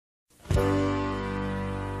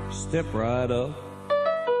Step right up,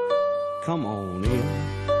 come on in.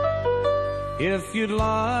 If you'd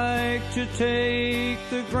like to take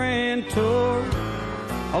the grand tour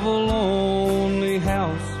of a lonely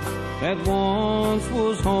house that once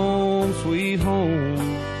was home, sweet home.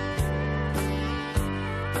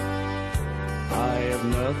 I have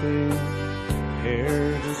nothing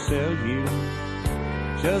here to sell you,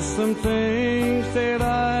 just some things that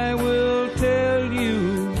I will tell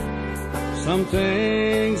you. Some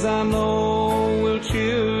things I know will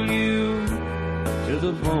chill you to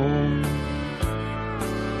the bone.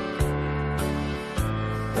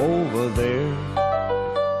 Over there,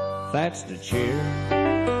 that's the chair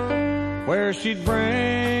where she'd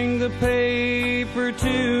bring the paper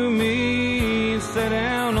to me, sit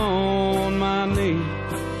down on my knee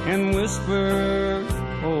and whisper,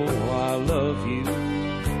 oh, I love you.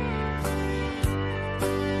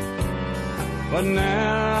 But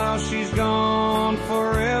now she's gone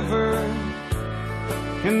forever,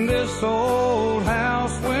 and this old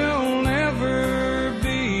house will never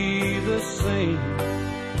be the same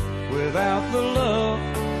without the love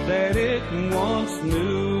that it once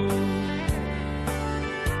knew.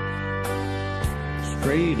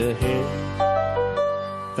 Straight ahead,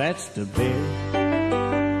 that's the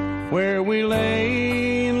bed where we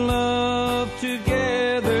lay in love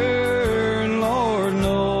together, and Lord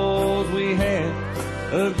knows we had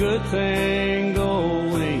a good thing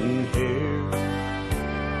going here.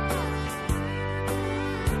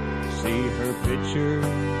 See her picture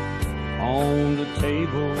on the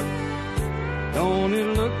table, don't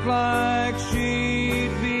it look like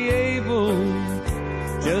she'd be able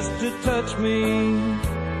just to touch me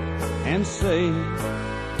and say,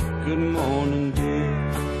 good morning,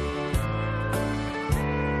 dear.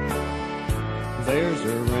 There's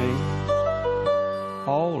her rings,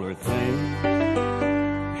 all her things,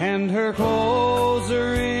 and her clothes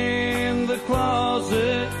are in the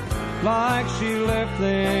closet like she left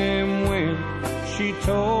them when she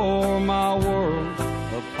tore my world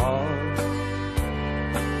apart.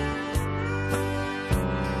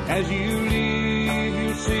 As you leave,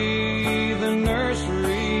 you'll see the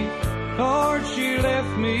nursery. Lord, she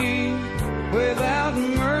left me without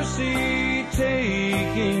mercy,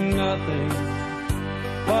 taking nothing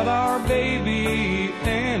but our baby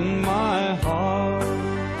and my heart.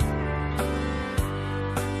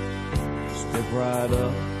 Step right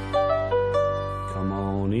up, come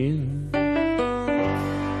on in.